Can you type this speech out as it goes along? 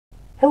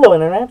Hello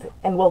Internet,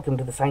 and welcome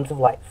to the Science of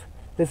Life.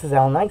 This is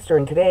Alan Neister,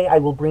 and today I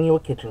will bring you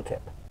a kitchen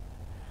tip.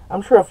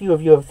 I'm sure a few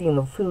of you have seen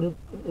the Food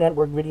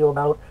Network video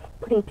about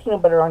putting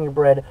peanut butter on your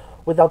bread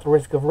without the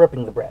risk of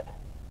ripping the bread.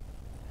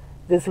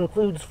 This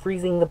includes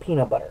freezing the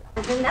peanut butter.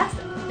 And that's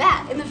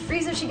that. In the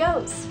freezer she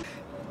goes.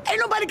 Ain't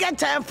nobody got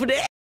time for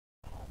that.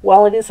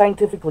 While it is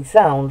scientifically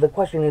sound, the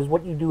question is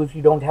what you do if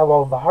you don't have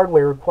all of the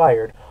hardware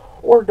required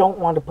or don't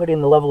want to put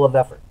in the level of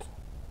effort.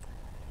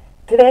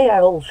 Today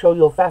I will show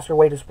you a faster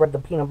way to spread the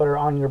peanut butter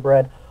on your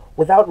bread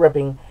without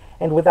ripping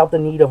and without the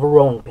need of a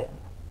rolling pin.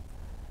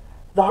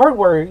 The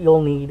hardware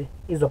you'll need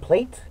is a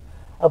plate,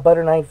 a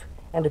butter knife,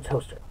 and a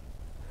toaster.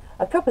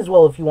 A cup as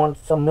well if you want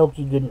some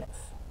milky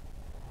goodness.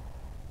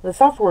 The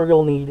software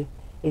you'll need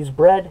is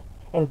bread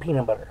and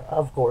peanut butter,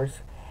 of course,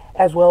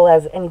 as well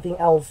as anything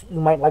else you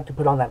might like to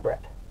put on that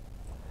bread.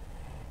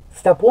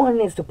 Step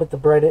 1 is to put the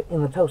bread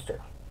in the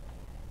toaster.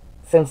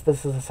 Since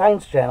this is a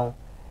science channel,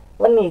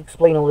 let me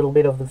explain a little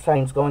bit of the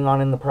science going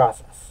on in the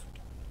process.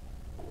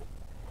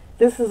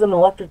 This is an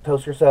electric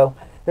toaster, so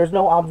there's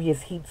no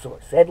obvious heat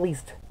source, at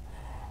least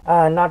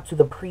not to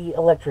the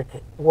pre-electric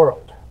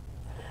world.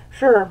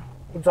 Sure,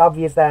 it's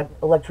obvious that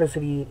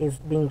electricity is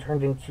being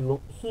turned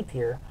into heat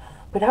here,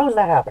 but how is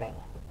that happening?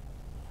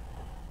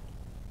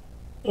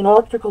 In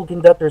electrical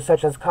conductors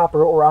such as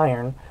copper or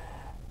iron,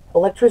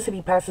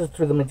 electricity passes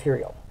through the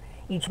material.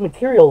 Each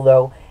material,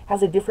 though,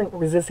 has a different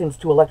resistance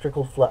to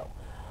electrical flow.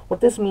 What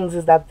this means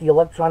is that the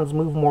electrons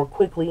move more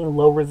quickly in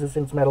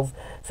low-resistance metals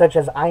such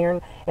as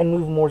iron and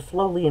move more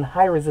slowly in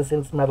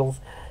high-resistance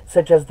metals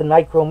such as the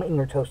nichrome in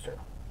your toaster.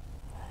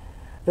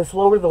 The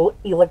slower the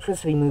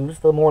electricity moves,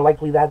 the more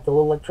likely that the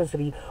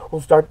electricity will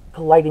start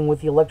colliding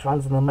with the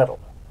electrons in the metal.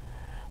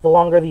 The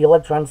longer the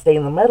electrons stay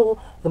in the metal,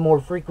 the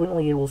more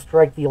frequently it will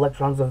strike the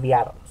electrons of the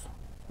atoms.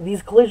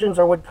 These collisions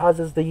are what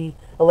causes the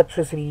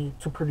electricity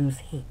to produce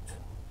heat.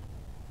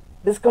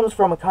 This comes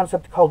from a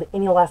concept called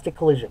inelastic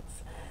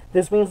collisions.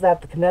 This means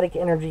that the kinetic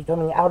energy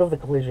coming out of the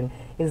collision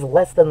is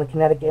less than the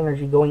kinetic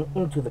energy going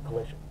into the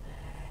collision.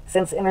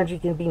 Since energy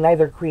can be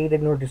neither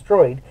created nor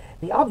destroyed,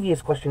 the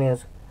obvious question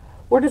is,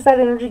 where does that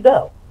energy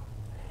go?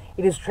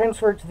 It is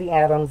transferred to the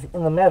atoms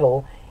in the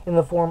metal in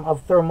the form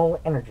of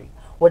thermal energy,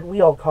 what we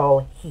all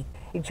call heat.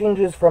 It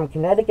changes from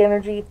kinetic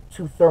energy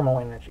to thermal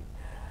energy,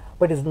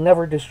 but is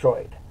never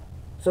destroyed.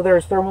 So there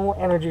is thermal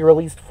energy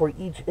released for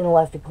each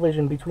inelastic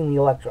collision between the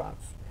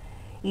electrons.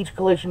 Each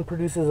collision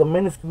produces a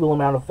minuscule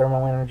amount of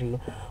thermal energy,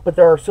 but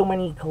there are so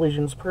many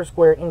collisions per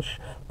square inch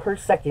per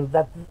second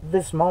that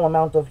this small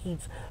amount of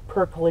heat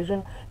per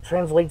collision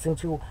translates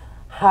into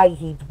high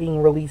heat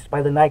being released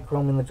by the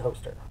nichrome in the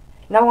toaster.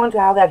 Now on to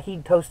how that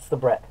heat toasts the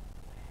bread.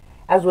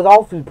 As with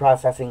all food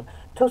processing,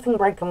 toasting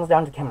bread comes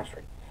down to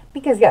chemistry.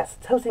 Because yes,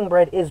 toasting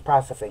bread is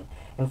processing,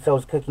 and so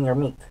is cooking your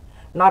meat.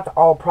 Not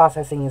all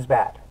processing is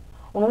bad.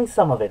 Only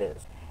some of it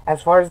is.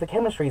 As far as the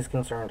chemistry is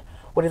concerned,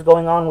 what is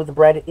going on with the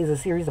bread is a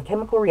series of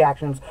chemical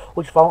reactions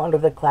which fall under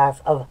the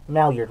class of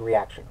Maillard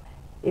reaction.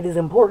 It is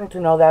important to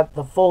know that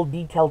the full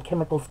detailed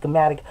chemical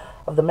schematic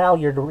of the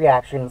Maillard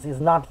reactions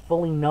is not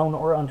fully known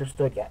or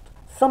understood yet.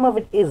 Some of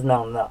it is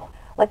known though,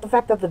 like the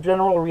fact that the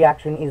general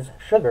reaction is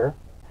sugar,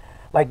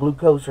 like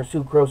glucose or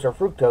sucrose or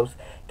fructose,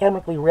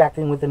 chemically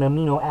reacting with an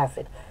amino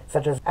acid,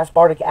 such as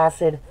aspartic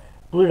acid,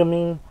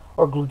 glutamine,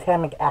 or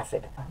glutamic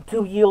acid,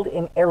 to yield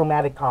an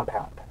aromatic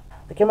compound.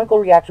 The chemical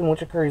reaction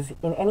which occurs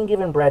in any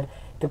given bread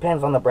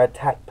depends on the bread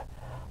type.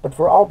 But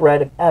for all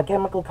bread, a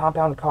chemical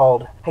compound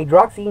called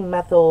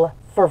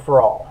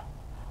hydroxymethylfurfural,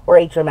 or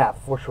HMF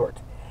for short,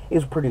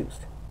 is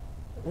produced.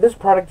 This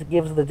product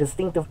gives the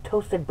distinctive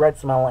toasted bread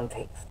smell and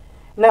taste.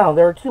 Now,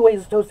 there are two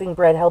ways toasting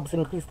bread helps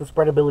increase the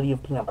spreadability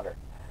of peanut butter.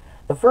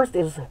 The first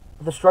is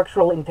the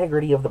structural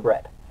integrity of the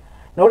bread.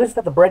 Notice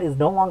that the bread is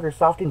no longer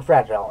soft and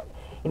fragile.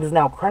 It is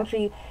now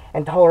crunchy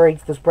and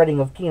tolerates the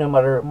spreading of peanut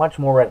butter much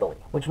more readily,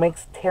 which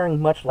makes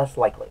tearing much less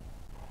likely.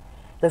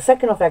 The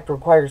second effect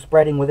requires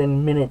spreading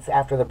within minutes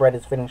after the bread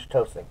is finished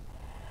toasting.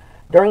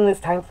 During this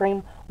time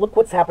frame, look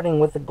what's happening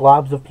with the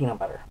globs of peanut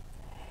butter.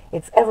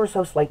 It's ever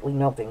so slightly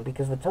melting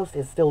because the toast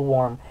is still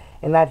warm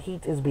and that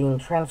heat is being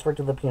transferred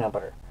to the peanut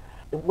butter,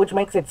 which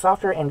makes it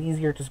softer and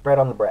easier to spread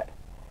on the bread.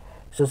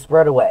 So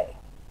spread away.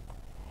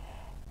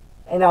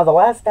 And now the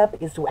last step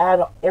is to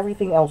add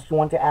everything else you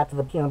want to add to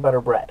the peanut butter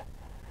bread.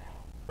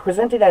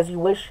 Present it as you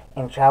wish,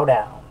 and chow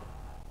down.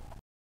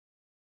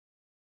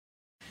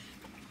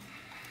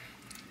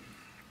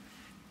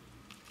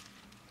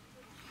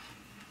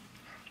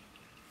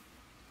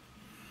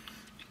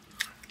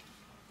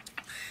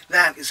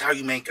 That is how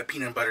you make a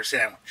peanut butter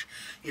sandwich.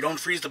 You don't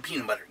freeze the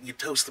peanut butter, you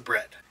toast the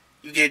bread.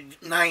 You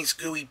get nice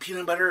gooey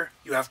peanut butter,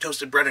 you have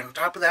toasted bread on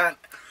top of that,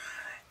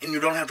 and you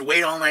don't have to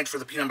wait all night for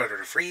the peanut butter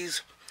to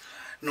freeze.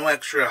 No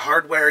extra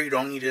hardware, you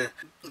don't need to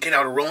get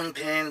out a rolling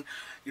pin,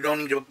 you don't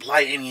need to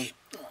apply any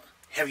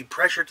heavy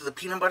pressure to the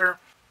peanut butter.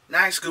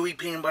 Nice gooey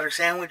peanut butter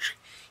sandwich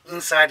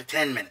inside of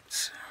 10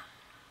 minutes.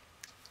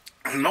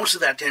 And most of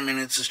that 10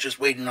 minutes is just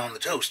waiting on the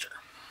toaster.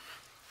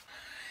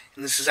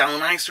 And this is Alan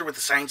Neister with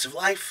the Science of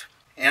Life,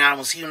 and I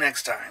will see you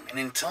next time. And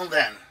until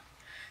then,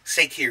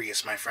 stay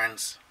curious, my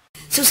friends.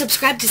 So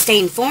subscribe to stay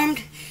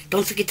informed.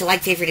 Don't forget to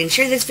like, favorite, and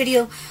share this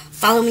video.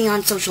 Follow me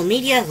on social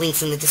media,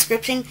 links in the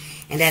description.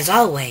 And as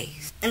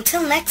always,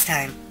 until next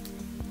time,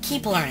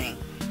 keep learning,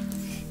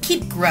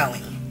 keep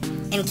growing,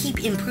 and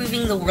keep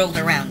improving the world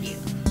around you.